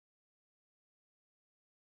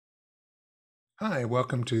Hi,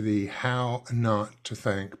 welcome to the How Not to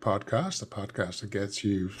Think podcast, the podcast that gets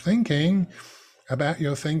you thinking about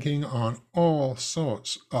your thinking on all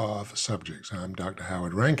sorts of subjects. I'm Dr.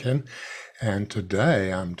 Howard Rankin, and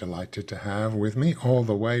today I'm delighted to have with me, all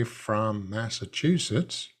the way from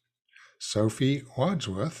Massachusetts, Sophie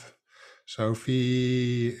Wadsworth.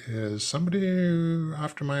 Sophie is somebody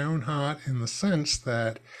after my own heart in the sense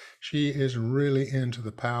that she is really into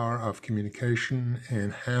the power of communication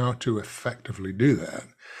and how to effectively do that.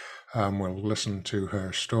 We'll listen to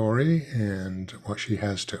her story and what she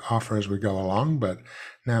has to offer as we go along, but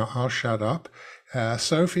now I'll shut up.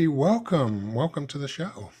 Sophie, welcome. Welcome to the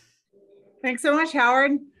show. Thanks so much,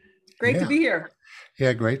 Howard. Great to Yeah. be here.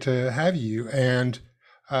 Yeah, great to have you. And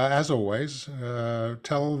as always,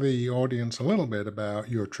 tell the audience a little bit about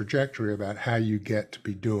your trajectory, about how you get to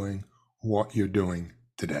be doing what you're doing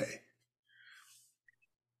today.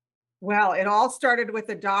 Well, it all started with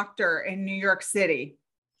a doctor in New York City.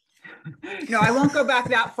 No, I won't go back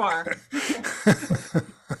that far.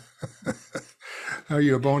 Oh,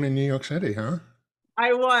 you were born in New York City, huh?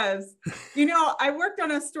 I was. I worked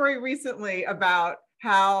on a story recently about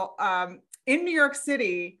how in New York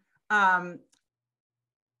City, I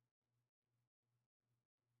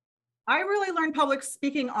really learned public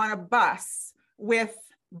speaking on a bus with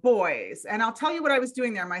boys. And I'll tell you what I was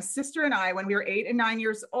doing there. My sister and I, when we were 8 and 9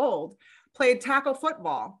 years old, played tackle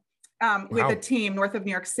football with a team north of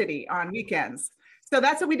New York City on weekends. So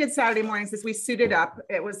that's what we did Saturday mornings as we suited up.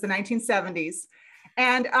 It was the 1970s.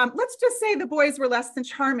 And let's just say the boys were less than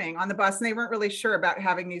charming on the bus, and they weren't really sure about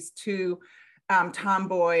having these two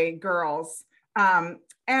tomboy girls.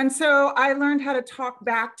 And so I learned how to talk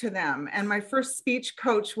back to them. And my first speech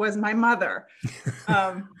coach was my mother.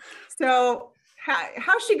 So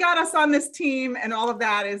how she got us on this team and all of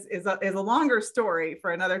that is a longer story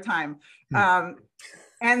for another time.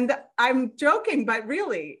 And I'm joking, but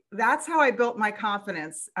really, that's how I built my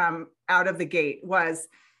confidence out of the gate. Was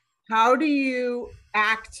how do you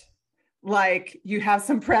act like you have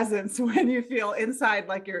some presence when you feel inside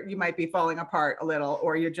like you might be falling apart a little,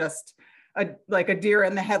 or you're just like a deer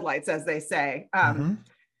in the headlights, as they say.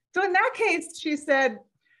 So in that case, she said,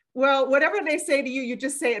 well, whatever they say to you, you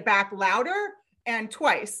just say it back louder and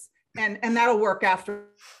twice, and that'll work after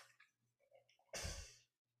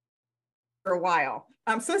a while.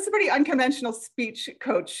 So it's a pretty unconventional speech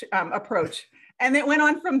coach approach. And it went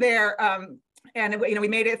on from there. And we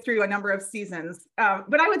made it through a number of seasons.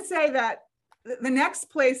 But I would say that the next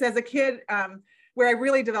place as a kid where I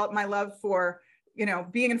really developed my love for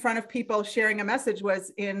being in front of people, sharing a message,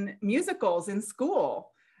 was in musicals in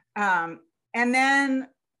school. And then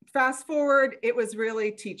fast forward, it was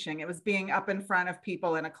really teaching. It was being up in front of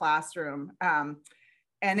people in a classroom.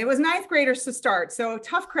 And it was ninth graders to start. So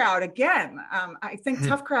tough crowd again. I think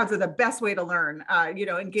tough crowds are the best way to learn.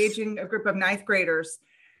 Engaging a group of ninth graders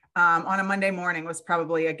on a Monday morning was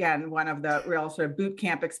probably, again, one of the real sort of boot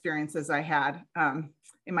camp experiences I had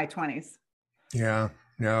in my 20s. Yeah,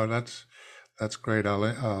 no, that's great.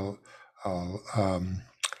 I'll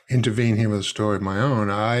intervene here with a story of my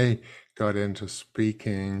own. I got into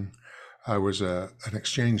speaking. I was an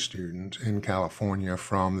exchange student in California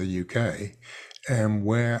from the UK, and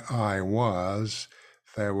where I was,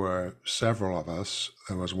 there were several of us.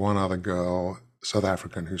 There was one other girl, South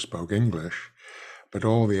African, who spoke English, but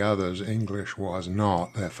all the others, English was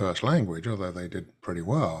not their first language, although they did pretty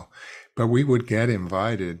well. But we would get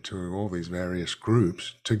invited to all these various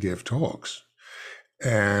groups to give talks.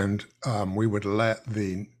 And we would let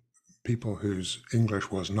the people whose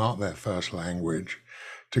English was not their first language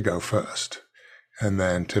to go first. And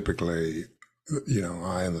then typically,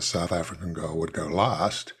 I and the South African girl would go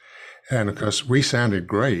last. And of course, we sounded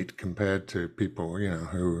great compared to people,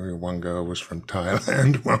 who one girl was from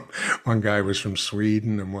Thailand, one guy was from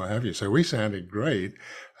Sweden, and what have you. So we sounded great.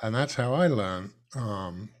 And that's how I learned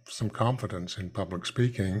some confidence in public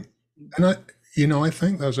speaking. And I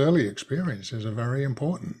think those early experiences are very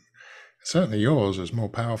important. Certainly yours is more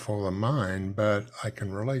powerful than mine, but I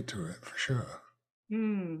can relate to it for sure.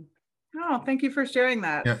 Oh, thank you for sharing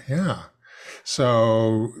that. Yeah.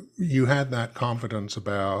 So you had that confidence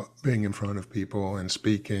about being in front of people and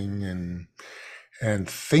speaking and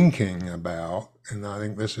thinking about, and I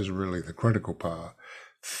think this is really the critical part,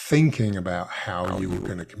 thinking about how you were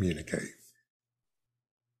going to communicate.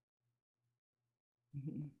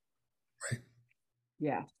 Right?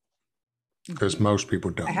 Yeah. Because most people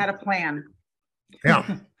don't. I had a plan.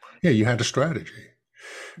 Yeah. Yeah, you had a strategy.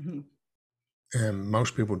 And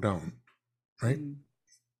most people don't, right?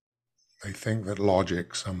 They think that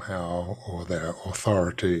logic somehow, or their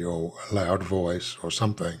authority or a loud voice or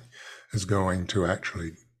something, is going to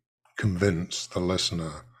actually convince the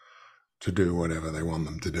listener to do whatever they want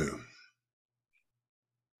them to do.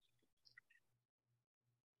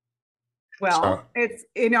 Well, it's,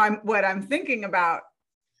 what I'm thinking about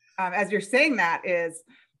as you're saying that is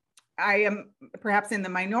I am perhaps in the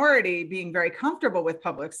minority being very comfortable with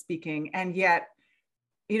public speaking. And yet,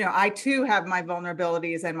 I too have my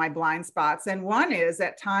vulnerabilities and my blind spots. And one is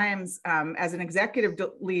at times as an executive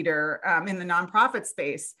leader in the nonprofit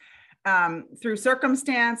space, through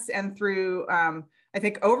circumstance and through, I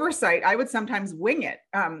think, oversight, I would sometimes wing it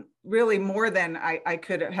really more than I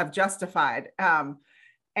could have justified.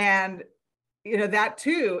 And that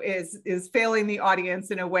too is failing the audience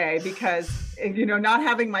in a way because, not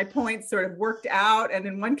having my points sort of worked out. And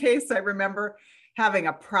in one case, I remember having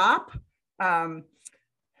a prop.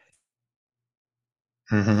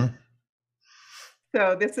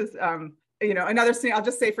 So this is, another thing I'll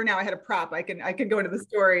just say for now, I had a prop. I can go into the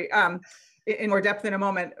story in more depth in a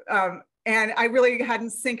moment. And I really hadn't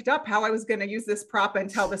synced up how I was going to use this prop and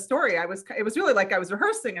tell the story. It was really like I was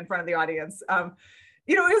rehearsing in front of the audience.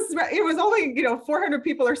 It was only, 400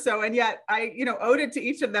 people or so. And yet I, owed it to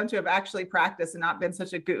each of them to have actually practiced and not been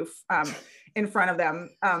such a goof in front of them.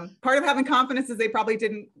 Part of having confidence is they probably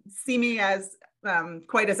didn't see me as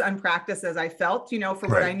quite as unpracticed as I felt, for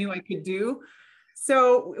what I knew I could do.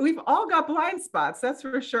 So we've all got blind spots, that's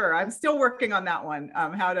for sure. I'm still working on that one,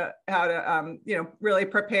 how to really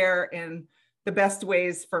prepare in the best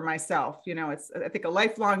ways for myself. It's, I think, a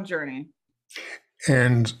lifelong journey.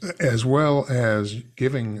 And as well as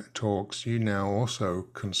giving talks, you now also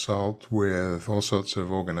consult with all sorts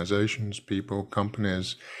of organizations, people,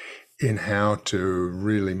 companies in how to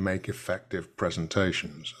really make effective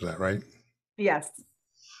presentations. Is that right? Yes.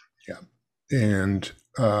 Yeah. And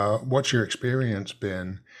what's your experience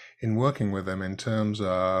been in working with them in terms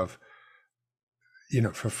of,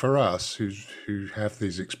 for us who have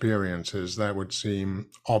these experiences, that would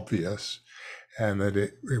seem obvious, and that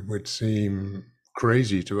it would seem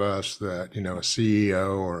crazy to us that, a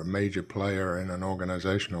CEO or a major player in an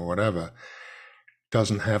organization or whatever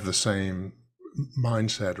doesn't have the same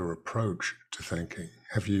mindset or approach to thinking.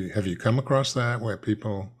 Have you come across that where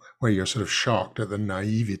you're sort of shocked at the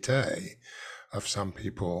naivete of some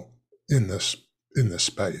people in this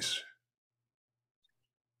space?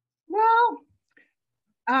 Well,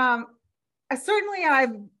 certainly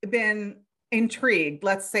I've been intrigued,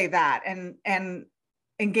 let's say that, and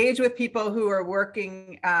engage with people who are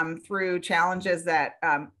working through challenges that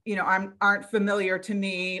aren't familiar to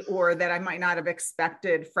me, or that I might not have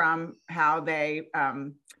expected from how they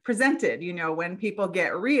presented. When people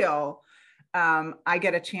get real, I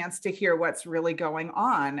get a chance to hear what's really going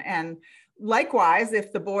on. And likewise,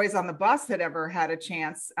 if the boys on the bus had ever had a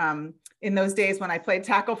chance in those days when I played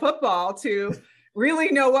tackle football to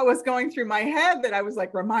really know what was going through my head, that I was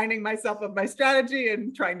like reminding myself of my strategy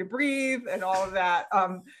and trying to breathe and all of that,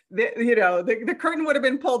 the curtain would have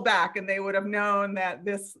been pulled back, and they would have known that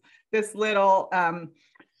this little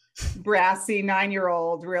brassy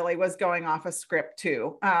 9-year-old really was going off a script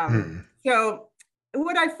too. So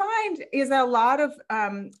what I find is a lot of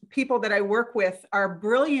people that I work with are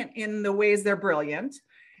brilliant in the ways they're brilliant,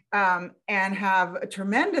 and have a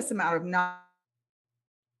tremendous amount of knowledge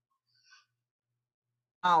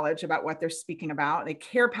about what they're speaking about. They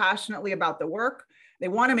care passionately about the work. They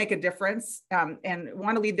want to make a difference and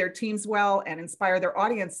want to lead their teams well and inspire their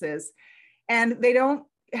audiences. And they don't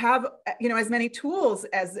have, as many tools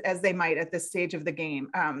as they might at this stage of the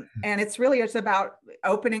game. And it's really just about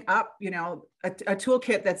opening up, a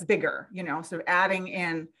toolkit that's bigger, sort of adding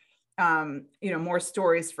in, more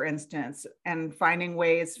stories, for instance, and finding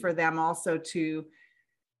ways for them also to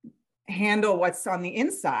handle what's on the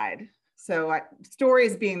inside. So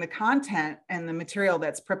stories being the content and the material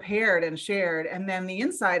that's prepared and shared. And then the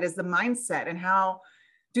inside is the mindset, and how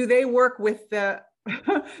do they work with that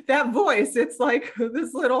voice? It's like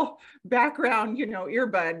this little background,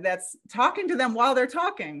 earbud that's talking to them while they're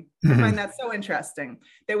talking. I find that so interesting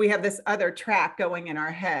that we have this other track going in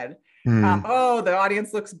our head. Oh, the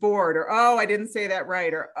audience looks bored, or, oh, I didn't say that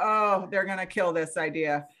right, or, oh, they're going to kill this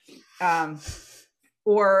idea.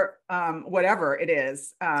 Or whatever it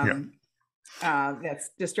is. That's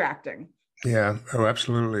distracting. Yeah, oh,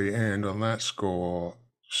 absolutely. And on that score,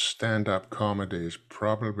 stand-up comedy has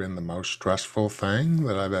probably been the most stressful thing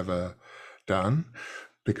that I've ever done,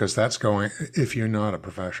 because if you're not a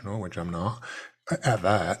professional, which I'm not at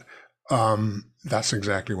that, that's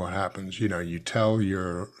exactly what happens. You tell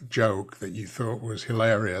your joke that you thought was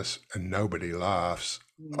hilarious and nobody laughs.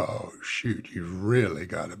 Oh, shoot, you really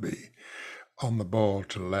got to be on the ball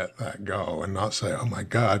to let that go and not say, "Oh my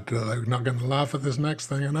God, they're not going to laugh at this next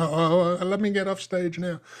thing," and let me get off stage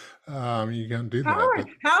now. You can't do that. But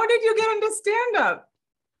How did you get into stand up?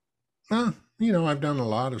 I've done a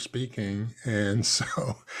lot of speaking, and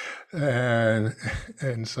so and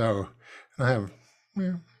and so I have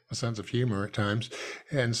a sense of humor at times,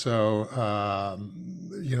 and so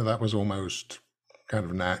that was almost kind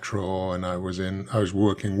of natural. And I was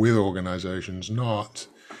working with organizations, not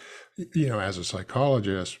as a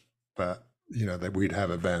psychologist, but that we'd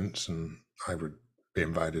have events, and I would be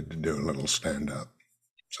invited to do a little stand up.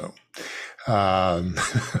 So.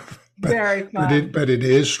 Very fun. But it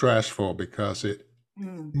is stressful because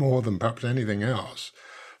more than perhaps anything else,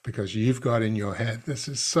 because you've got in your head, this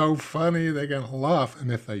is so funny, they're going to laugh.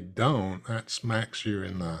 And if they don't, that smacks you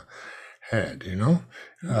in the head,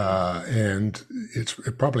 and it's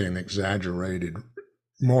probably an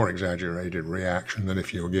more exaggerated reaction than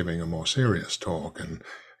if you're giving a more serious talk and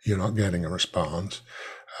you're not getting a response.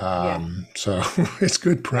 So it's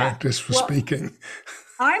good practice for speaking.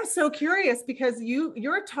 I'm so curious because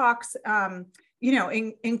your talks,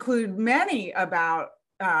 include many about,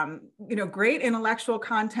 great intellectual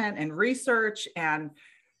content and research and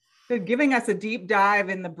giving us a deep dive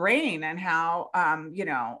in the brain and how,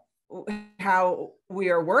 how we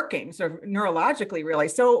are working sort of neurologically, really.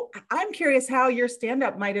 So I'm curious how your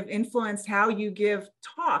stand-up might have influenced how you give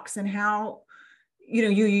talks and how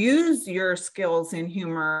you use your skills in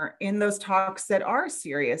humor in those talks that are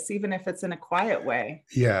serious, even if it's in a quiet way.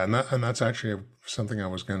 Yeah, and that's actually something I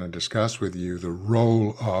was going to discuss with you, the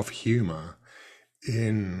role of humor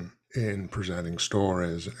in presenting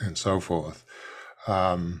stories and so forth.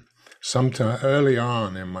 Sometime early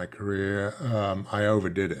on in my career, I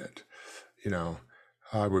overdid it.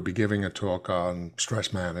 I would be giving a talk on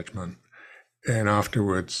stress management, and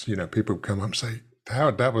afterwards, people would come up and say,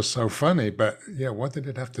 "Howard, that was so funny, but what did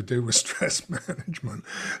it have to do with stress management?"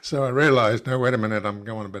 So I realized, no, wait a minute, I'm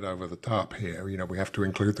going a bit over the top here. We have to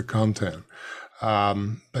include the content.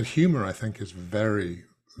 But humor, I think, is very,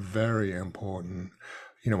 very important.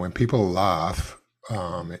 When people laugh,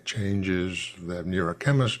 it changes their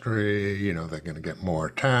neurochemistry. They're going to get more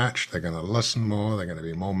attached. They're going to listen more. They're going to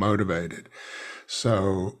be more motivated.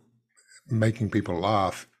 So making people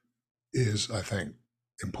laugh is, I think,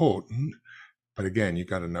 important. But again, you've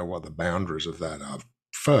got to know what the boundaries of that are.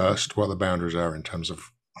 First, what the boundaries are in terms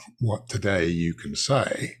of what today you can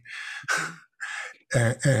say.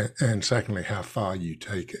 And secondly, how far you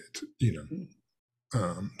take it,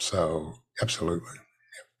 so absolutely.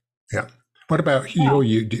 Yeah. What about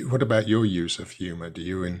what about your use of humor? Do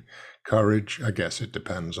you encourage, I guess it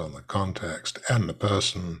depends on the context and the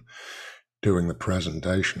person doing the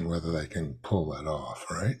presentation, whether they can pull that off,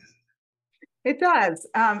 right? It does.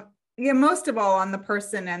 Most of all on the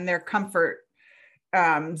person and their comfort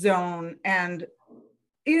zone. And,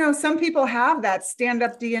 some people have that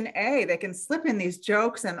stand-up DNA. They can slip in these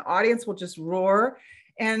jokes and the audience will just roar.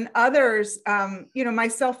 And others,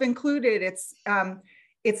 myself included,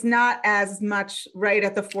 it's not as much right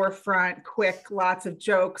at the forefront, quick, lots of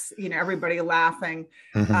jokes, everybody laughing.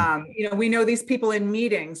 Mm-hmm. We know these people in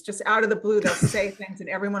meetings, just out of the blue, they'll say things and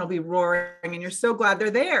everyone will be roaring and you're so glad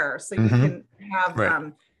they're there. So you can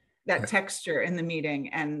have that texture in the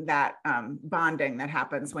meeting and that bonding that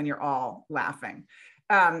happens when you're all laughing.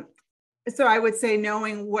 So I would say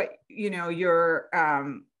knowing what, your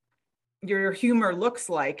humor looks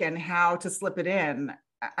like and how to slip it in.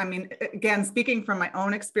 I mean, again, speaking from my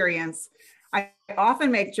own experience, I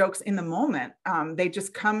often make jokes in the moment. They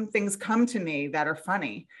just things come to me that are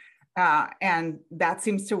funny. And that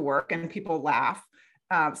seems to work and people laugh.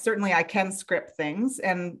 Certainly I can script things.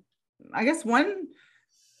 And I guess one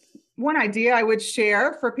idea I would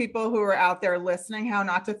share for people who are out there listening, how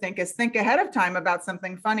not to think, is think ahead of time about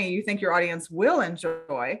something funny you think your audience will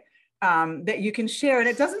enjoy, that you can share. And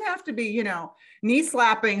it doesn't have to be, knee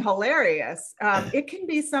slapping hilarious. It can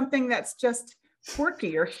be something that's just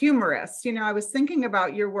quirky or humorous. I was thinking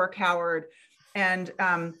about your work, Howard, and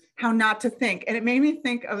how not to think. And it made me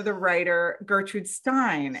think of the writer Gertrude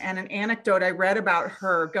Stein and an anecdote I read about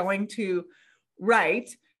her going to write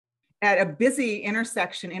at a busy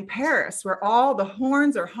intersection in Paris where all the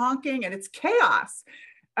horns are honking and it's chaos.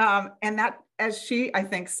 And that, as she, I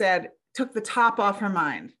think, said, took the top off her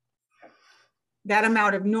mind. That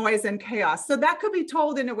amount of noise and chaos. So that could be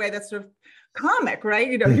told in a way that's sort of comic, right?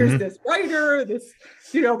 Here's this writer, this,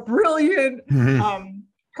 brilliant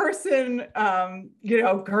person,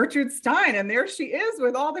 Gertrude Stein, and there she is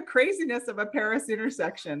with all the craziness of a Paris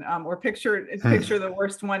intersection, or picture the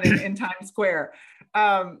worst one in Times Square.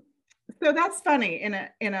 So that's funny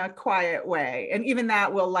in a quiet way, and even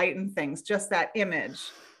that will lighten things. Just that image,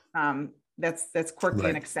 that's quirky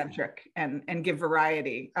and Right. eccentric, and give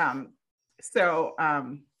variety. Yeah,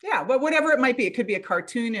 but whatever it might be, it could be a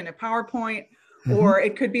cartoon in a PowerPoint, Hmm. or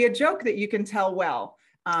it could be a joke that you can tell well.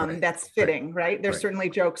 Right. That's Right. fitting, right? There's Right. certainly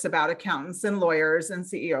jokes about accountants and lawyers and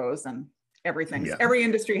CEOs and everything. Yeah. Every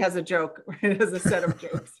industry has a joke. It has a set of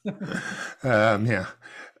jokes. Yeah.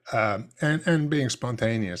 And being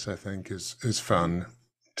spontaneous, I think, is fun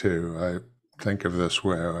too. I think of this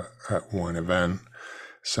where at one event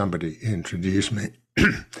somebody introduced me,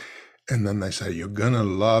 and then they say, "You're gonna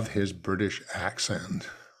love his British accent."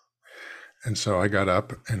 And so I got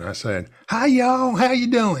up and I said, "Hi, y'all. How you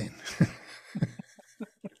doing?"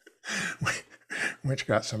 Which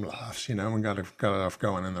got some laughs, and got it off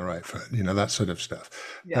going in the right foot, that sort of stuff.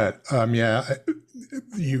 Yeah. But yeah,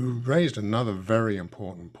 you raised another very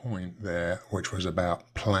important point there, which was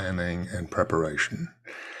about planning and preparation.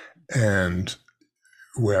 And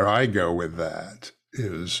where I go with that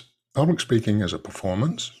is public speaking is a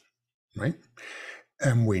performance, right?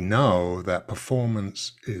 And we know that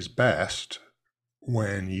performance is best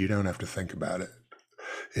when you don't have to think about it.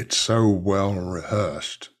 It's so well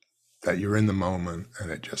rehearsed that you're in the moment and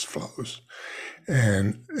it just flows.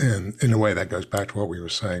 And in a way, that goes back to what we were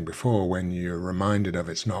saying before. When you're reminded of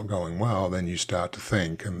it's not going well, then you start to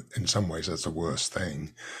think, and in some ways, that's the worst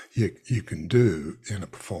thing you can do in a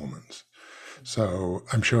performance. So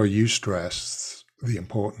I'm sure you stress the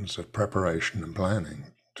importance of preparation and planning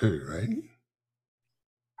too, right?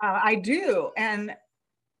 I do. And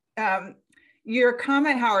your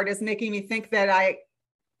comment, Howard, is making me think that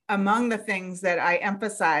among the things that I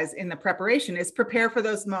emphasize in the preparation is prepare for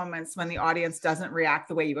those moments when the audience doesn't react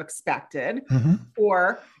the way you expected, Mm-hmm.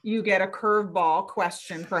 or you get a curveball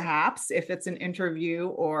question, perhaps if it's an interview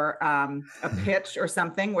or a pitch or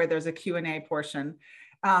something where there's a Q&A portion.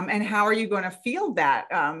 And how are you going to field that?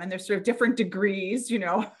 And there's sort of different degrees,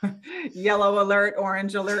 yellow alert,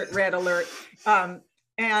 orange alert, red alert.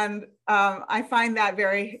 And I find that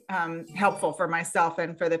very helpful for myself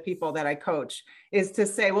and for the people that I coach, is to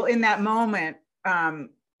say, well, in that moment,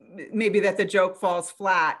 maybe that the joke falls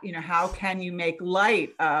flat, how can you make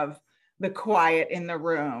light of the quiet in the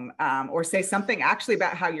room, or say something actually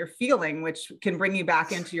about how you're feeling, which can bring you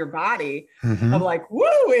back into your body, Mm-hmm. of like, woo,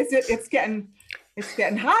 it's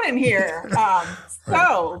getting hot in here.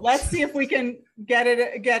 So let's see if we can get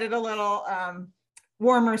it a little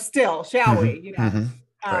warmer still, shall we? Mm-hmm.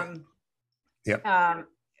 Right. Yep.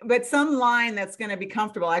 But some line that's going to be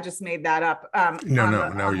comfortable. I just made that up.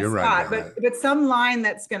 No, you're right. But some line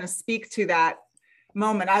that's going to speak to that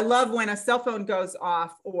moment. I love when a cell phone goes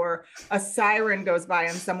off or a siren goes by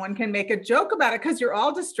and someone can make a joke about it, because you're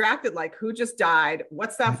all distracted, like, who just died?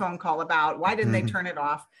 What's that phone call about? Why didn't they turn it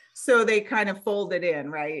off? So they kind of fold it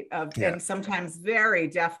in, right? And sometimes very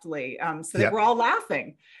deftly, so that we're all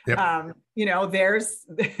laughing. Yep.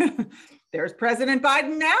 There's President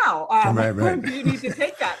Biden now. Right. You need to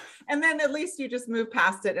take that. And then at least you just move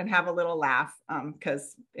past it and have a little laugh,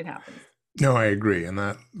 because it happens. No, I agree. And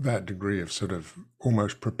that degree of sort of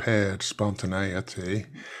almost prepared spontaneity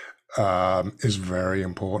is very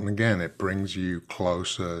important. Again, it brings you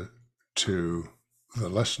closer to the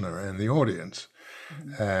listener and the audience.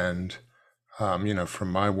 Mm-hmm. And,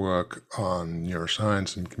 from my work on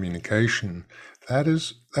neuroscience and communication,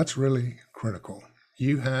 that's really critical.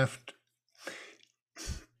 You have to,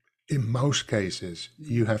 in most cases,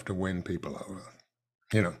 you have to win people over.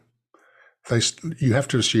 You have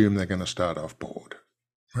to assume they're going to start off bored,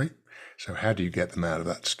 right? So how do you get them out of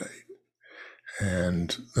that state?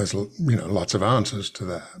 And there's lots of answers to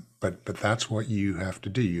that, but that's what you have to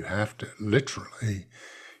do. You have to literally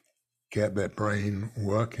get their brain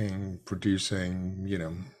working, producing,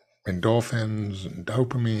 endorphins and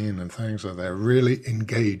dopamine and things that they're really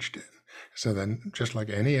engaged in. So then, just like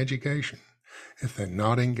any education, if they're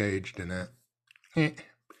not engaged in it, it's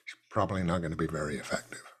probably not going to be very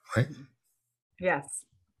effective, right? Yes.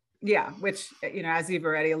 Yeah. Which, as you've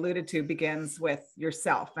already alluded to, begins with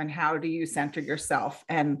yourself, and how do you center yourself?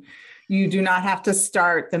 And you do not have to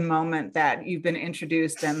start the moment that you've been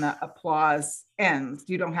introduced and the applause ends.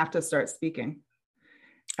 You don't have to start speaking.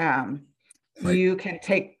 Right. You can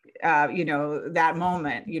take, that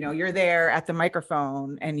moment, you're there at the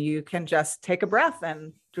microphone, and you can just take a breath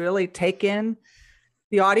and really take in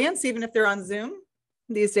the audience, even if they're on Zoom.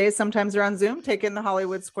 These days, sometimes they're on Zoom. Take in the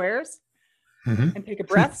Hollywood Squares. Mm-hmm. And take a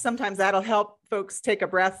breath. Sometimes that'll help folks take a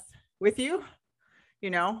breath with you.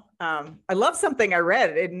 I love something I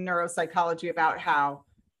read in neuropsychology about how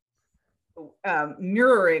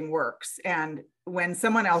mirroring works. And when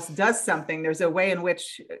someone else does something, there's a way in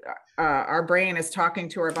which our brain is talking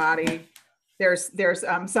to our body. There's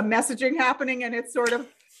some messaging happening, and it's sort of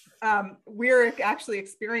we're actually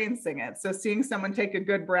experiencing it. So seeing someone take a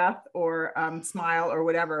good breath or smile or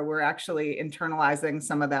whatever, we're actually internalizing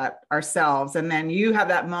some of that ourselves. And then you have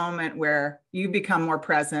that moment where you become more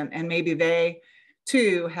present, and maybe they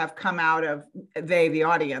too have come out of, the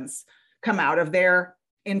audience, come out of their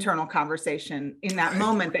internal conversation in that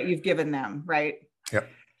moment that you've given them, right? Yep.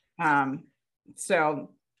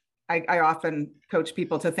 So I often coach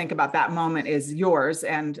people to think about that moment is yours,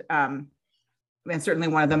 and certainly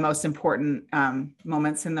one of the most important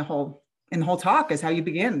moments in the whole talk is how you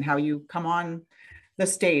begin, how you come on the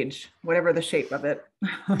stage, whatever the shape of it.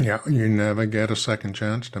 Yeah, you never get a second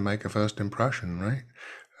chance to make a first impression, right?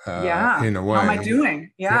 Yeah. In a way. How am I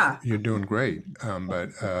doing? Yeah. You're doing great,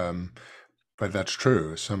 but that's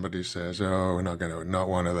true. Somebody says, "Oh, we're not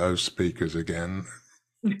one of those speakers again."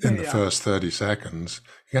 In the first 30 seconds,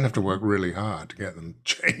 you're going to have to work really hard to get them to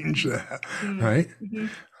change that, right?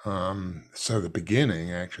 So the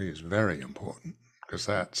beginning actually is very important, because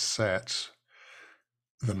that sets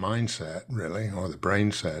the mindset, really, or the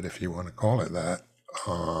brain set, if you want to call it that,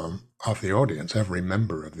 of the audience, every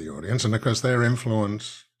member of the audience. And of course, they're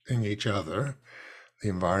influencing each other. The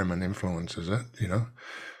environment influences it,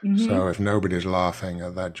 So if nobody's laughing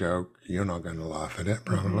at that joke, you're not going to laugh at it,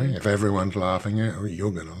 probably. If everyone's laughing at it, you're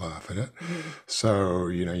going to laugh at it. So,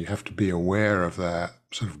 you have to be aware of that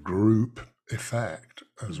sort of group effect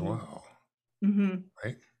as well,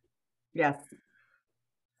 right? Yes.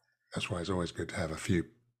 That's why it's always good to have a few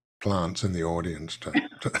plants in the audience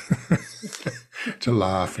to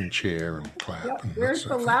laugh and cheer and clap. Yep. And Where's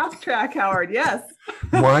the laugh track, Howard? Yes.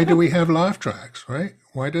 Why do we have laugh tracks, right?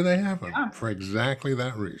 Why do they have them? For exactly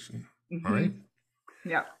that reason, right?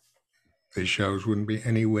 Yeah. These shows wouldn't be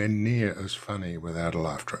anywhere near as funny without a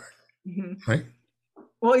laugh track, right?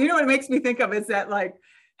 Well, what it makes me think of is that, like,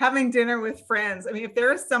 having dinner with friends. I mean, if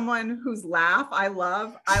there is someone whose laugh I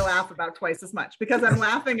love, I laugh about twice as much because I'm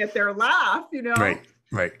laughing at their laugh,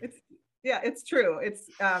 Right. It's true.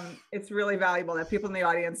 It's really valuable that people in the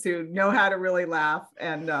audience who know how to really laugh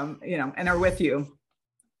and, and are with you.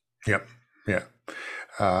 Yep. Yeah.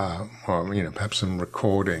 Or, perhaps some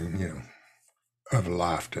recording, of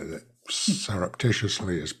laughter that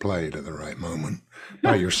surreptitiously is played at the right moment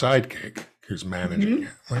by your sidekick who's managing it.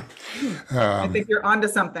 Right? I think you're onto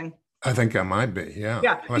something. I think I might be. Yeah.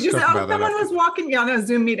 Yeah. Let's you talk said, about that someone was walking on a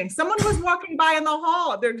Zoom meeting. Someone was walking by in the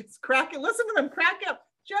hall. They're just cracking. Listen to them crack up.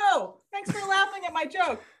 Joe, thanks for laughing at my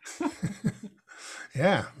joke.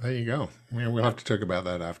 Yeah, there you go. We'll have to talk about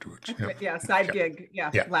that afterwards. Yeah, side gig.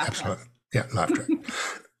 Yeah, laugh absolutely. Yeah, laugh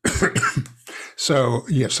track.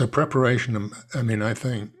 So preparation. I mean, I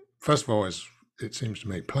think, first of all, it seems to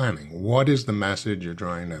me, planning. What is the message you're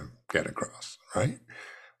trying to get across, right?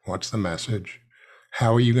 What's the message?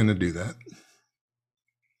 How are you going to do that?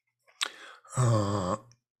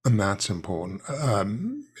 And that's important.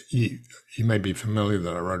 You may be familiar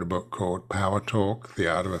that I wrote a book called Power Talk, The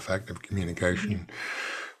Art of Effective Communication,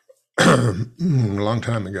 a long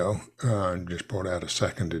time ago. Just brought out a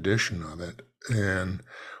second edition of it. And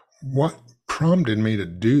what prompted me to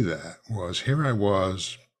do that was, here I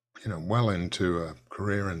was, well into a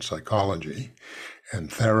career in psychology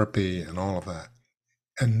and therapy and all of that.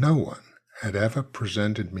 And no one had ever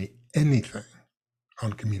presented me anything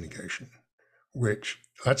on communication, which,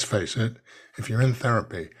 let's face it, if you're in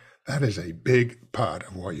therapy, that is a big part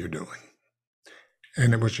of what you're doing.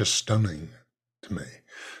 And it was just stunning to me.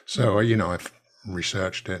 So, I've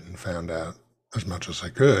researched it and found out as much as I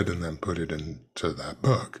could and then put it into that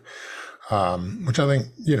book, which I think,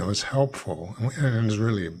 is helpful and is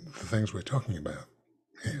really the things we're talking about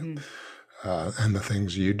here, and the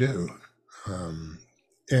things you do.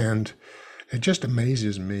 And it just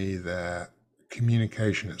amazes me that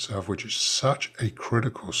communication itself, which is such a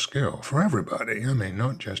critical skill for everybody. I mean,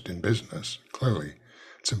 not just in business. Clearly,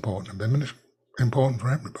 it's important, but it's important for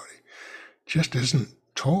everybody. Just isn't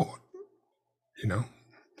taught,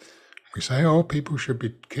 We say,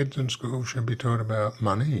 kids in school should be taught about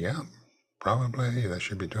money. Yeah, probably. They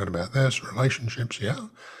should be taught about this, relationships. Yeah,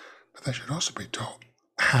 but they should also be taught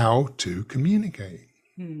how to communicate.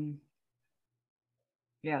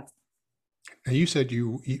 Yes. Now, you said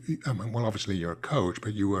obviously you're a coach,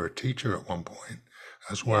 but you were a teacher at one point,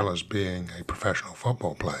 as well as being a professional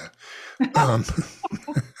football player.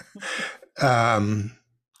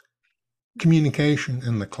 Communication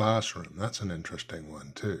in the classroom, that's an interesting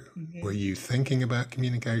one too. Were you thinking about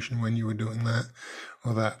communication when you were doing that,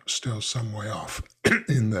 or that still some way off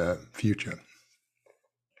in the future?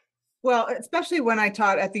 Well, especially when I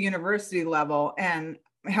taught at the university level and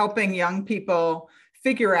helping young people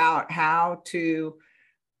figure out how to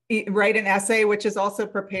write an essay, which is also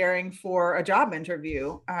preparing for a job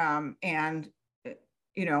interview, and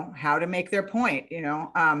how to make their point.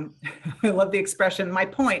 I love the expression "my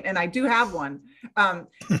point," and I do have one.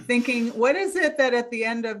 Thinking, what is it that at the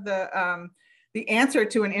end of the answer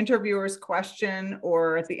to an interviewer's question,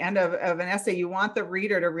 or at the end of an essay, you want the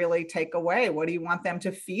reader to really take away? What do you want them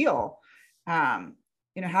to feel?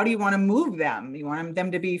 How do you want to move them? You want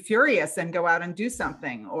them to be furious and go out and do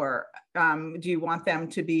something, or do you want them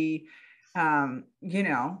to be,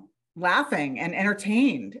 laughing and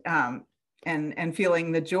entertained, and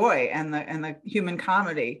feeling the joy and the human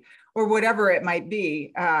comedy, or whatever it might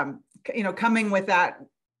be? Coming with that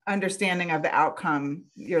understanding of the outcome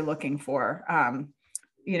you're looking for,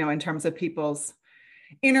 in terms of people's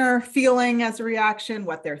inner feeling as a reaction,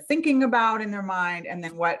 what they're thinking about in their mind, and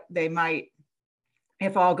then what they might,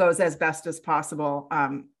 if all goes as best as possible,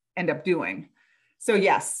 end up doing. So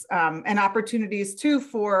yes, and opportunities too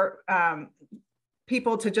for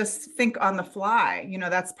people to just think on the fly.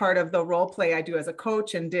 That's part of the role play I do as a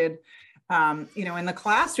coach and did in the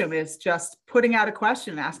classroom, is just putting out a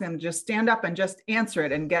question, asking them to just stand up and just answer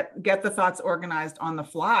it and get the thoughts organized on the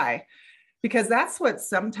fly, because that's what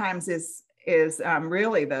sometimes is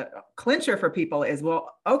really the clincher for people is,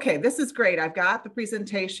 well, okay, this is great. I've got the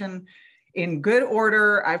presentation in good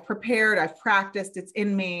order. I've prepared, I've practiced, it's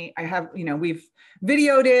in me. I have, we've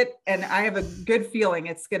videoed it, and I have a good feeling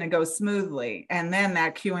it's going to go smoothly. And then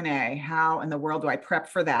that Q&A, how in the world do I prep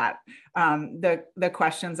for that? The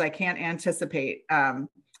questions I can't anticipate, and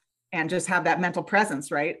just have that mental presence,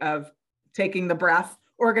 right? Of taking the breath,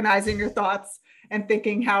 organizing your thoughts, and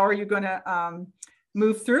thinking, how are you going to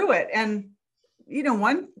move through it? And,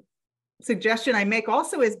 one suggestion I make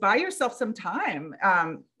also is buy yourself some time.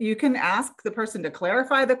 You can ask the person to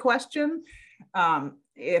clarify the question.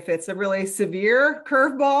 If it's a really severe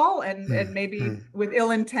curveball and maybe with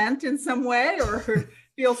ill intent in some way, or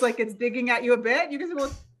feels like it's digging at you a bit, you can say,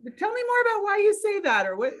 well, tell me more about why you say that,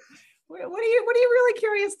 or what are you really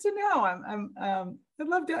curious to know? I'd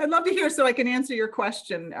love to hear, so I can answer your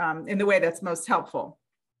question in the way that's most helpful.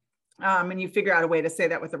 And you figure out a way to say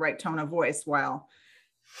that with the right tone of voice, while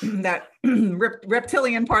that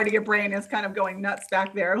reptilian part of your brain is kind of going nuts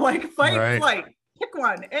back there, like fight, flight, pick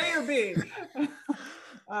one, A or B.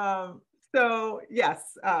 So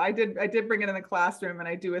yes, I did bring it in the classroom, and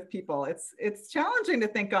I do with people. It's challenging to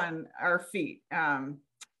think on our feet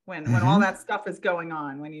when all that stuff is going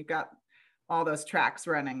on, when you've got all those tracks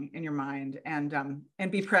running in your mind, and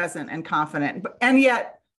be present and confident, and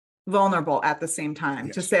yet vulnerable at the same time.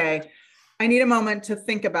 Yes. To say, I need a moment to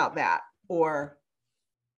think about that, or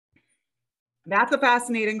that's a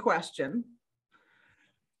fascinating question.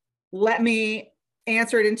 Let me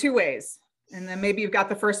answer it in two ways. And then maybe you've got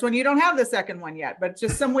the first one, you don't have the second one yet, but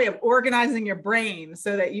just some way of organizing your brain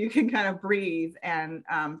so that you can kind of breathe and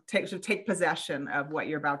take possession of what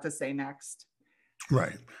you're about to say next.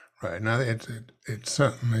 Right. Now, it's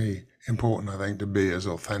certainly important, I think, to be as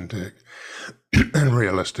authentic and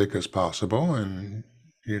realistic as possible. And,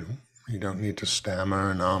 you don't need to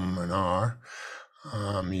stammer and and ah.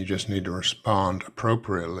 You just need to respond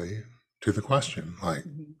appropriately to the question. Like,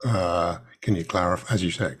 can you clarify, as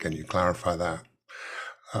you said, can you clarify that?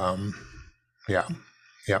 Yeah.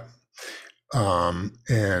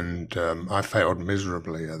 I failed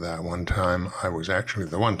miserably at that one time.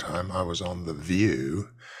 The one time I was on The View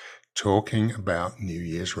talking about New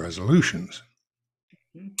Year's resolutions.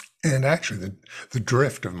 And actually the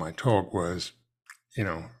drift of my talk was,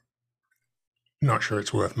 not sure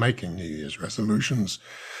it's worth making New Year's resolutions,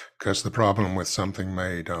 because the problem with something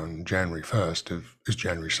made on January 1st is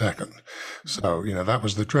January 2nd. So, that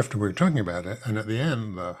was the drift. We were talking about it. And at the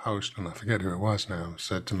end, the host, and I forget who it was now,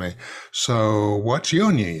 said to me, so what's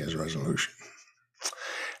your New Year's resolution?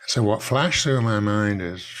 So what flashed through my mind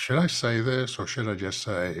is, should I say this, or should I just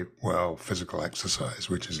say, well, physical exercise,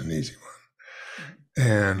 which is an easy one?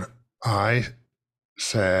 And I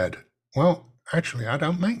said, well, actually, I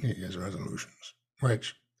don't make New Year's resolutions,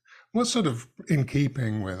 which was sort of in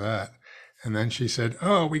keeping with that. And then she said,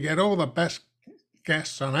 oh, we get all the best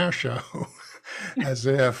guests on our show, as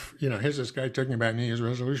if, here's this guy talking about New Year's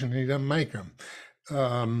resolution and he doesn't make them.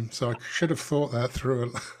 So I should have thought that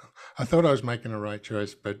through. I thought I was making the right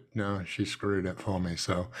choice, but no, she screwed it for me.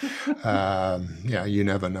 So, you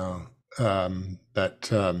never know.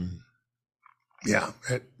 It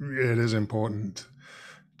is important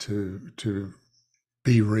to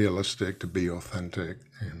be realistic, to be authentic,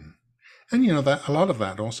 and that a lot of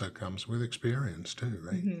that also comes with experience too,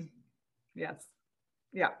 right? Yes.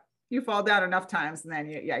 Yeah. you fall down enough times, and then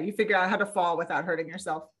you figure out how to fall without hurting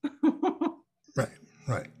yourself.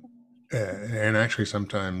 Right. And actually,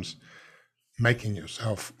 sometimes making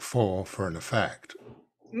yourself fall for an effect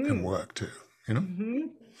can work too, Mm-hmm.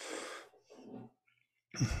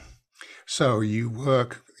 So you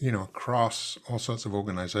work, across all sorts of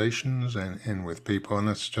organizations and with people, and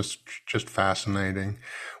it's just fascinating.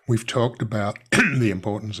 We've talked about the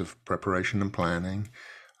importance of preparation and planning,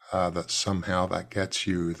 that somehow that gets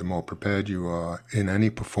you, the more prepared you are in any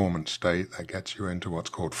performance state, that gets you into what's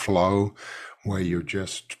called flow, where you're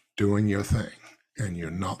just doing your thing and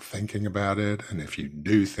you're not thinking about it. And if you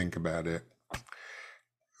do think about it,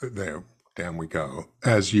 there, down we go.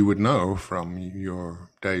 As you would know from your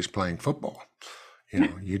days playing football,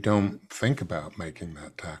 you don't think about making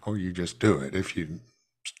that tackle, you just do it.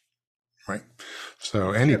 Right.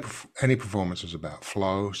 So any performance is about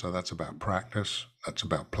flow. So that's about practice. That's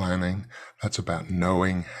about planning. That's about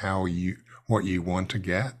knowing what you want to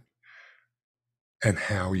get and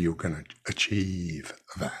how you're going to achieve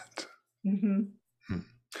that. Mm-hmm.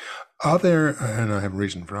 And I have a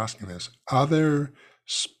reason for asking this, are there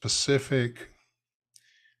specific,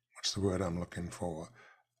 what's the word I'm looking for?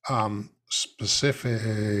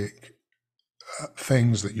 Specific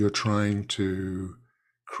things that you're trying to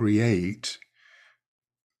create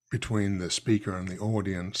between the speaker and the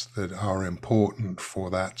audience that are important for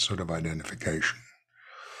that sort of identification?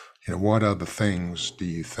 What other things do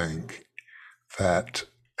you think that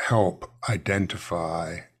help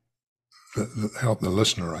help the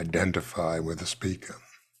listener identify with the speaker?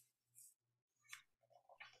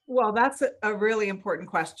 Well, that's a really important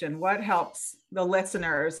question. What helps the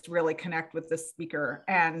listeners really connect with the speaker?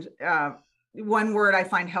 And one word I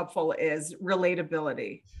find helpful is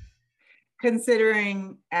relatability.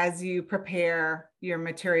 Considering as you prepare your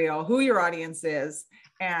material, who your audience is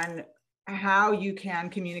and how you can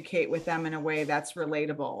communicate with them in a way that's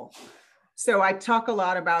relatable. So I talk a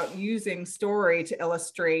lot about using story to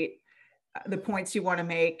illustrate the points you want to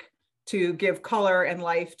make, to give color and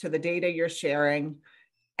life to the data you're sharing.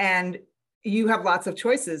 And you have lots of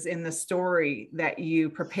choices in the story that you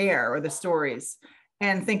prepare, or the stories,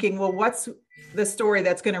 and thinking, well, what's the story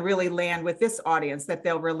that's going to really land with this audience that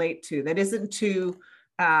they'll relate to, that isn't too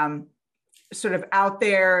sort of out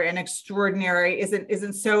there and extraordinary,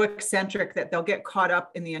 isn't so eccentric that they'll get caught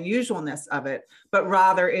up in the unusualness of it, but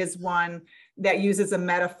rather is one that uses a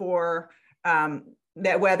metaphor,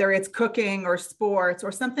 that whether it's cooking or sports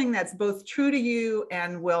or something that's both true to you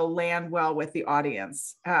and will land well with the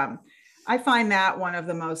audience. I find that one of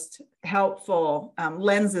the most helpful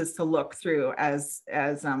lenses to look through as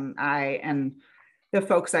I and the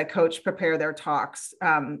folks I coach prepare their talks,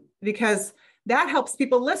 because that helps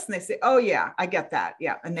people listen. They say, oh yeah, I get that.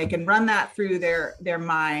 Yeah. And they can run that through their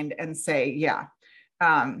mind and say, yeah,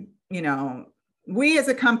 we as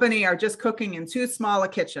a company are just cooking in too small a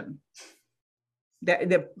kitchen.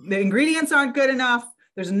 The ingredients aren't good enough.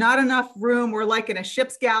 There's not enough room. We're like in a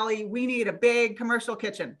ship's galley. We need a big commercial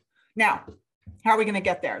kitchen. Now, how are we going to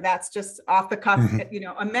get there? That's just off the cuff,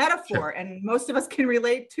 a metaphor. Sure. And most of us can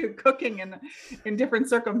relate to cooking in different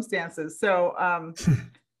circumstances. So,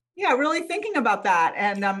 yeah, really thinking about that.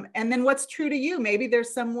 And then what's true to you? Maybe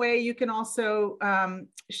there's some way you can also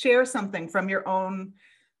share something from your own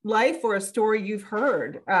life or a story you've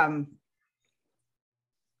heard.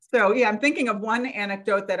 So yeah, I'm thinking of one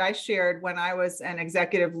anecdote that I shared when I was an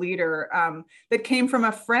executive leader that came from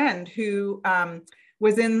a friend who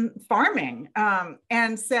was in farming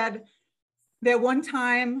and said that one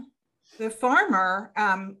time the farmer,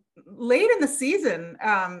 late in the season,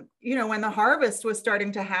 when the harvest was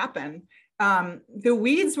starting to happen, the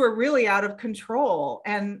weeds were really out of control.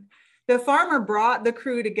 And the farmer brought the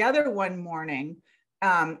crew together one morning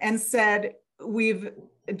and said, we've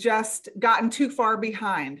just gotten too far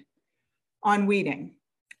behind on weeding.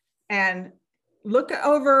 And look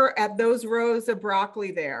over at those rows of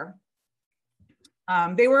broccoli there.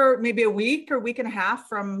 They were maybe a week or week and a half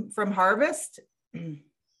from harvest.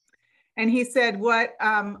 And he said, what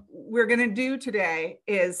we're going to do today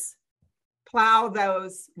is plow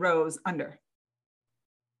those rows under.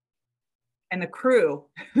 And the crew,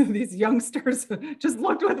 these youngsters, just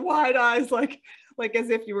looked with wide eyes, like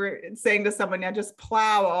as if you were saying to someone, now just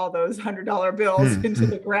plow all those $100 bills into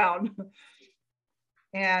the ground.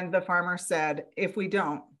 And the farmer said, if we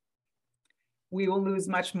don't, we will lose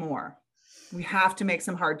much more. We have to make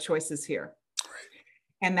some hard choices here.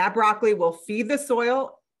 And that broccoli will feed the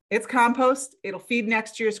soil. It's compost. It'll feed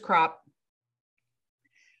next year's crop.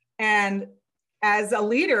 And as a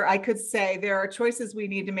leader, I could say there are choices we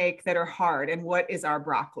need to make that are hard. And what is our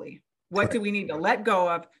broccoli? What do we need to let go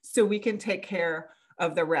of so we can take care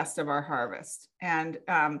of the rest of our harvest. And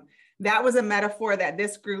that was a metaphor that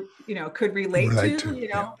this group, could relate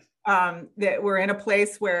to, that we're in a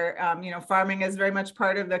place where, farming is very much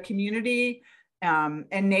part of the community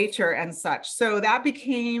and nature and such. So that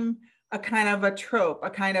became a kind of a trope, a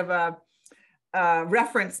kind of a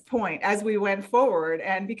reference point as we went forward,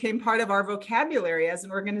 and became part of our vocabulary as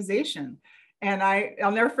an organization. And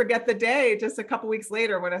I'll never forget the day, just a couple weeks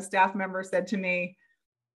later, when a staff member said to me,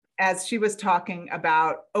 as she was talking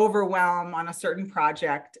about overwhelm on a certain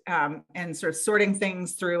project, and sort of sorting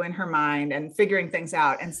things through in her mind and figuring things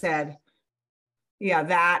out, and said, yeah,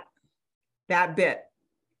 that bit,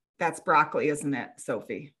 that's broccoli, isn't it,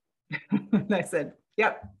 Sophie? And I said,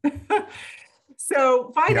 yep.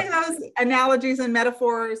 So finding those analogies and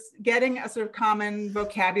metaphors, getting a sort of common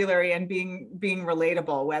vocabulary and being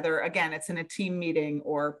relatable, whether, again, it's in a team meeting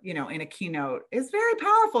or, in a keynote, is very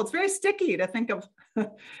powerful. It's very sticky to think of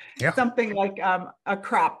something like a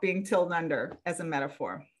crop being tilled under as a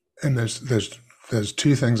metaphor. And there's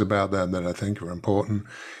two things about that I think are important.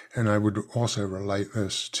 And I would also relate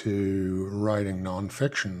this to writing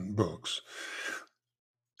nonfiction books.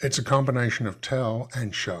 It's a combination of tell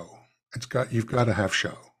and show. You've got to have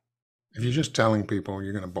show. If you're just telling people,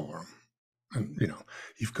 you're going to bore them. And,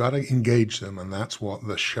 you've got to engage them. And that's what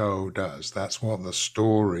the show does. That's what the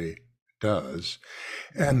story does.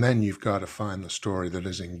 And then you've got to find the story that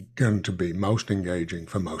is going to be most engaging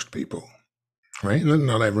for most people, right?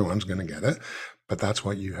 Not everyone's going to get it, but that's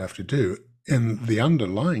what you have to do. And the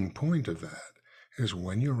underlying point of that is,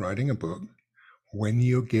 when you're writing a book, when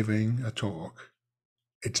you're giving a talk,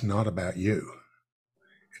 it's not about you.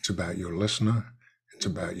 It's about your listener. It's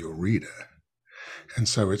about your reader. And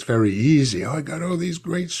so it's very easy. I got all these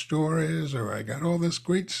great stories, or I got all this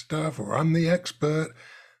great stuff, or I'm the expert.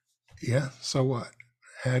 Yeah, so what?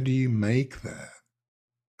 How do you make that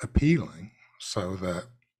appealing so that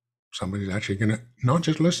somebody's actually going to not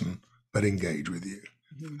just listen, but engage with you?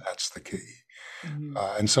 Mm-hmm. That's the key. Mm-hmm.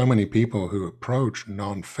 And so many people who approach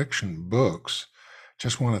nonfiction books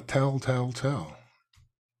just want to tell.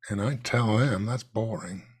 And I tell them that's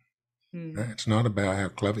boring. Mm-hmm. It's not about how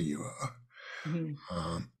clever you are.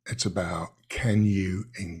 Mm-hmm. It's about, can you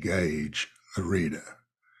engage the reader?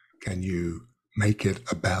 Can you make it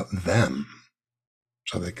about them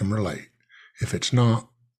so they can relate? If it's not,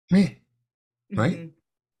 right? Mm-hmm.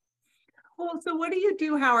 Well, so what do you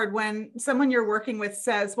do, Howard, when someone you're working with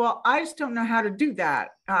says, well, I just don't know how to do that.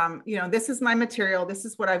 This is my material. This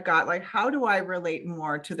is what I've got. Like, how do I relate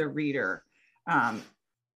more to the reader?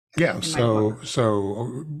 So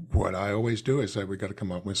what I always do is say, we got to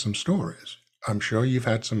come up with some stories. I'm sure you've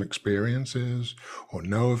had some experiences, or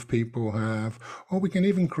know of people have, or we can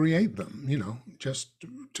even create them, just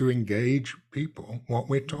to engage people, what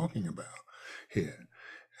we're talking about here.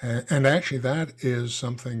 And actually, that is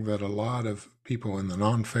something that a lot of people in the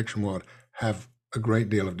nonfiction world have a great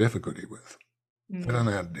deal of difficulty with. Mm-hmm. They don't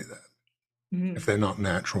know how to do that if they're not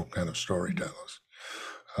natural kind of storytellers.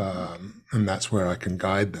 And that's where I can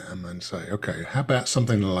guide them and say, okay, how about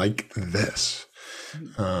something like this?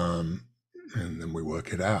 And then we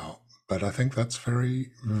work it out. But I think that's very,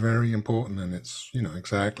 very important. And it's,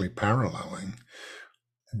 exactly paralleling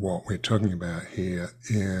what we're talking about here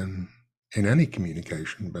in any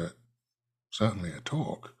communication, but certainly a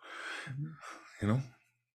talk. Mm-hmm.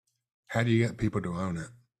 How do you get people to own it?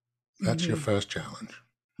 That's your first challenge.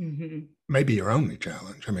 Mm-hmm. Maybe your only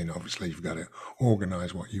challenge. I mean, obviously you've got to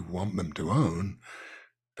organize what you want them to own,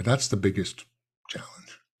 but that's the biggest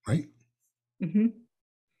challenge, right? Mm-hmm.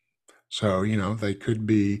 So, they could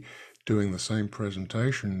be doing the same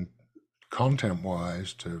presentation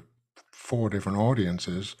content-wise to 4 different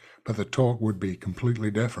audiences, but the talk would be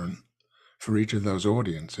completely different for each of those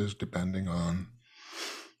audiences, depending on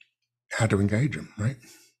how to engage them, right?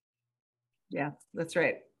 Yeah, that's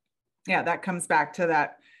right. Yeah, that comes back to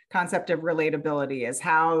that concept of relatability, is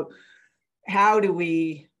how do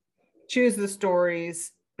we choose the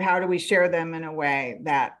stories? How do we share them in a way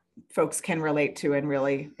that folks can relate to and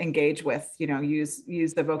really engage with,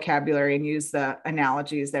 use the vocabulary and use the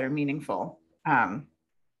analogies that are meaningful.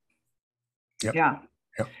 Yeah.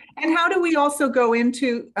 And how do we also go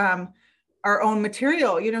into our own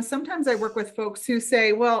material? Sometimes I work with folks who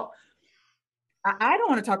say, well, I don't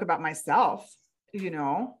want to talk about myself.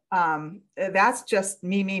 That's just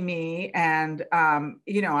me. And,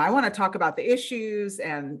 I want to talk about the issues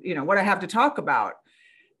and, what I have to talk about.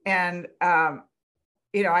 And,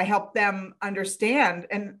 I help them understand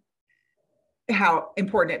and how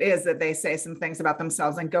important it is that they say some things about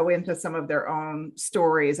themselves and go into some of their own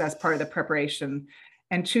stories as part of the preparation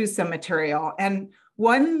and choose some material. And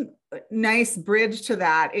one nice bridge to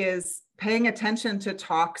that is paying attention to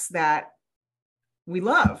talks that we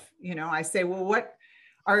love. I say, well, what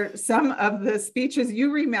are some of the speeches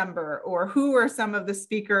you remember, or who are some of the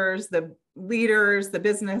speakers, the leaders, the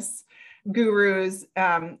business gurus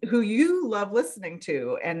who you love listening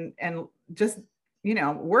to, and just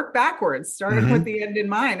work backwards, starting with the end in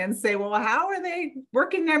mind, and say, well, how are they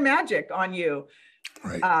working their magic on you?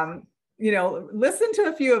 Right. Listen to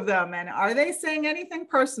a few of them, and are they saying anything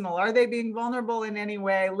personal? Are they being vulnerable in any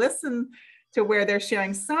way? Listen to where they're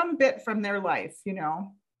sharing some bit from their life.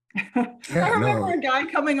 I remember a guy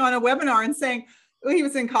coming on a webinar and saying, well, he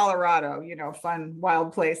was in Colorado, fun,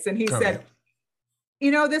 wild place. And he said,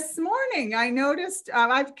 this morning I noticed,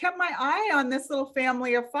 I've kept my eye on this little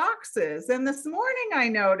family of foxes. And this morning I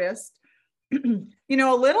noticed, a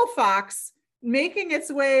little fox making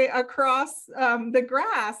its way across the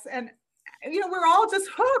grass. And, we're all just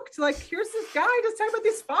hooked. Like, here's this guy just talking about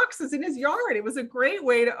these foxes in his yard. It was a great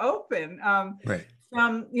way to open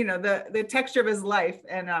from, the texture of his life.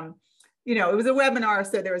 And, it was a webinar,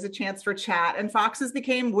 so there was a chance for chat, and foxes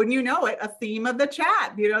became, wouldn't you know it, a theme of the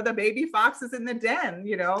chat. The baby foxes in the den,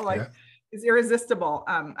 is irresistible.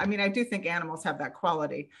 I do think animals have that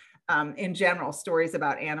quality in general, stories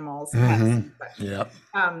about animals. And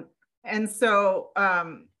so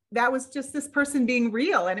that was just this person being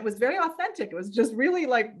real, and it was very authentic. It was just really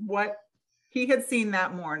like what he had seen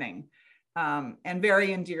that morning, and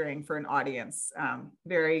very endearing for an audience.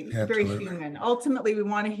 Very human. Ultimately, we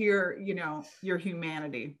want to hear, your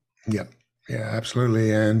humanity. Yeah,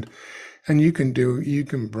 absolutely. And you can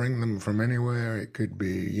bring them from anywhere. It could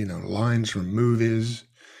be, lines from movies,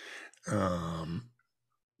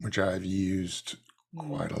 which I've used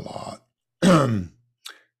quite a lot.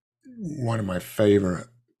 One of my favorite,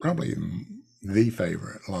 probably the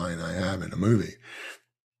favorite line I have in a movie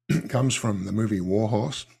comes from the movie War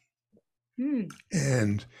Horse.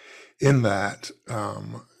 And in that,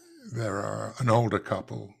 there are an older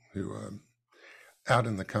couple who are out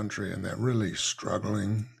in the country, and they're really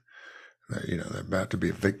struggling. They're about to be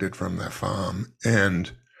evicted from their farm.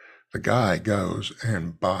 And the guy goes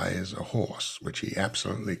and buys a horse, which he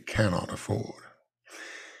absolutely cannot afford.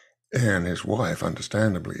 And his wife,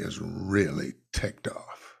 understandably, is really ticked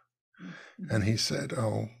off. And he said,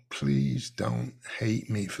 "Oh, please don't hate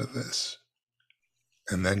me for this."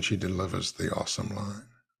 And then she delivers the awesome line,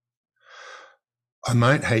 "I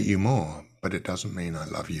might hate you more, but it doesn't mean I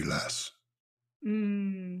love you less."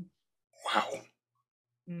 Wow.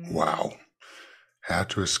 Wow. How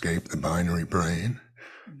to escape the binary brain,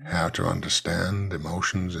 how to understand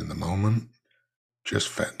emotions in the moment. Just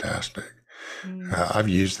fantastic. I've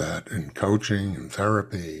used that in coaching and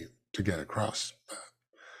therapy to get across that.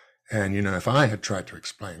 And, if I had tried to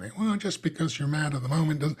explain it, well, just because you're mad at the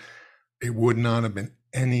moment, it would not have been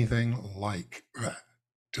anything like that.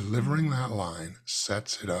 Delivering that line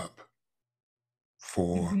sets it up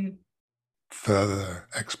for further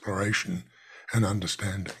exploration and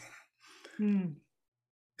understanding. And,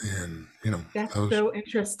 that's so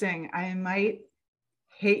interesting. I might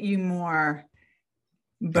hate you more,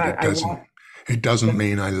 but it doesn't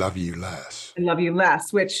mean I love you less. I love you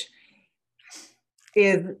less, which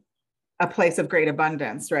is a place of great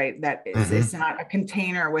abundance, right? That is, it's not a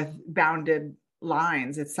container with bounded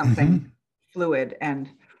lines. It's something fluid and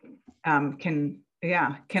can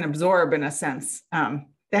absorb, in a sense, that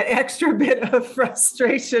extra bit of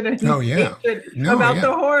frustration and hatred about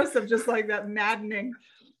the horse, of just like that maddening,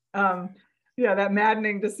 that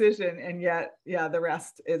maddening decision. And yet, the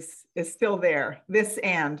rest is still there. This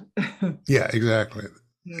and. Yeah, exactly.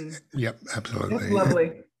 Yep, absolutely. That's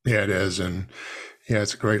lovely. Yeah, it is. And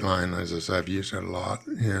it's a great line. As I say, I've used it a lot.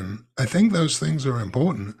 And I think those things are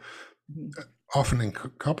important. Often in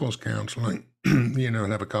couples counseling,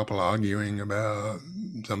 have a couple arguing about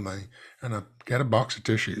something, and I get a box of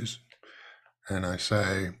tissues, and I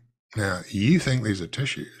say, "Now, you think these are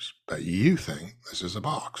tissues, but you think this is a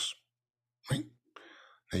box, right?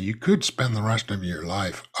 Now, you could spend the rest of your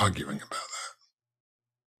life arguing about that,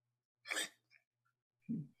 right?"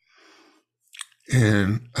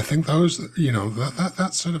 And I think those,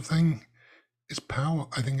 that sort of thing is power.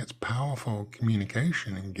 I think it's powerful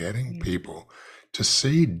communication and getting people to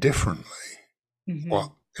see differently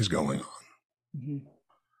what is going on.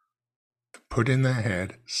 To put in their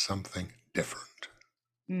head something different.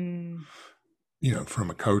 From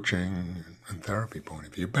a coaching and therapy point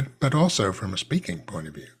of view, but also from a speaking point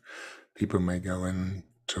of view. People may go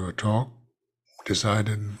into a talk,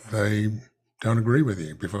 decided they don't agree with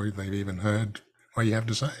you before they've even heard what you have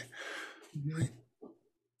to say. Right?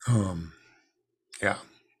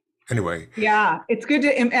 Anyway. Yeah, it's good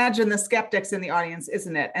to imagine the skeptics in the audience,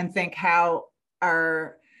 isn't it? And think, how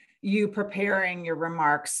are you preparing your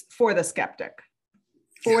remarks for the skeptic,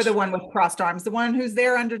 for Yes. the one with crossed arms, the one who's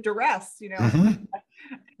there under duress, you know. Mm-hmm.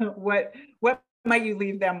 what might you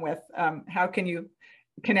leave them with? How can you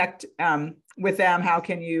connect with them? How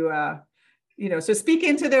can you so speak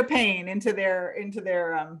into their pain, into their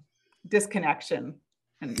disconnection,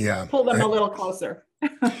 and pull them a little closer.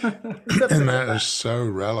 And that is so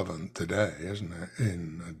relevant today, isn't it?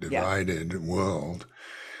 In a divided world,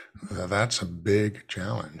 that's a big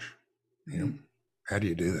challenge. You know, how do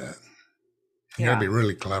you do that? You got to be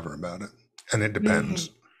really clever about it, and it depends.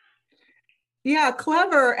 Yeah,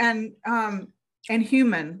 clever and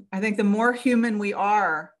human. I think the more human we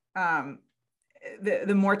are,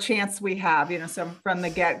 the more chance we have. You know, so from the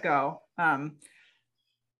get-go,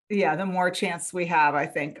 the more chance we have, I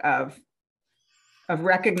think, of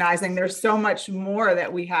recognizing there's so much more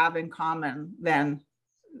that we have in common than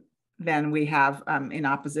we have in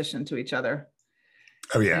opposition to each other.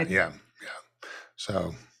 Oh yeah.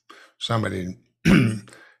 So somebody,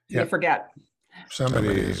 you forget.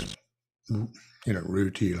 Somebody's,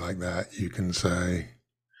 rude to you like that, you can say,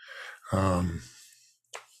 well,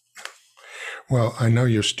 I know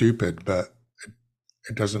you're stupid, but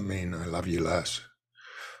it doesn't mean I love you less.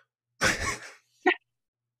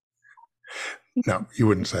 No, you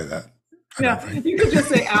wouldn't say that. You could just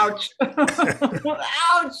say, ouch.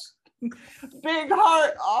 Ouch. Big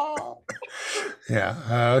heart. Oh.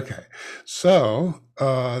 Yeah. Okay. So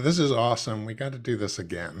this is awesome. We got to do this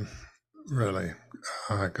again, really,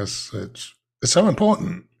 because it's so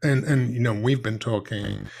important. And we've been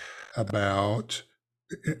talking about,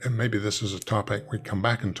 and maybe this is a topic we come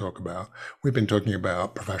back and talk about. We've been talking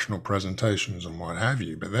about professional presentations and what have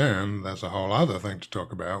you, but then there's a whole other thing to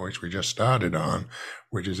talk about, which we just started on,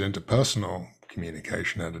 which is interpersonal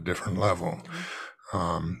communication at a different level.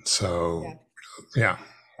 Let's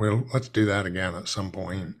do that again at some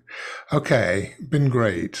point. Okay, been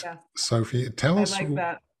great. Yeah. Sophie, tell us. I like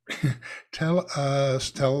that. Tell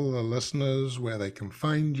the listeners where they can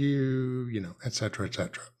find you, et cetera, et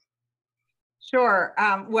cetera. Sure.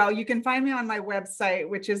 Well, you can find me on my website,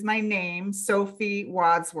 which is my name, Sophie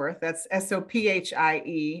Wadsworth. That's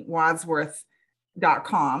SOPHIE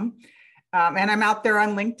Wadsworth.com. And I'm out there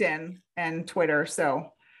on LinkedIn and Twitter.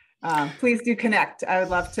 So please do connect. I would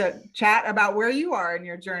love to chat about where you are in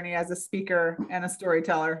your journey as a speaker and a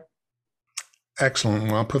storyteller. Excellent.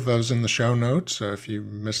 Well, I'll put those in the show notes. So if you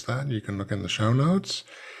missed that, you can look in the show notes.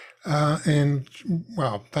 And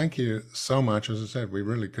thank you so much. As I said, we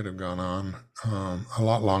really could have gone on a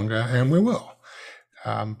lot longer, and we will.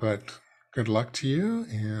 But good luck to you.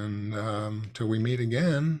 And until we meet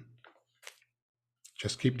again,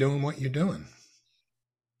 just keep doing what you're doing.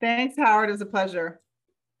 Thanks, Howard. It was a pleasure.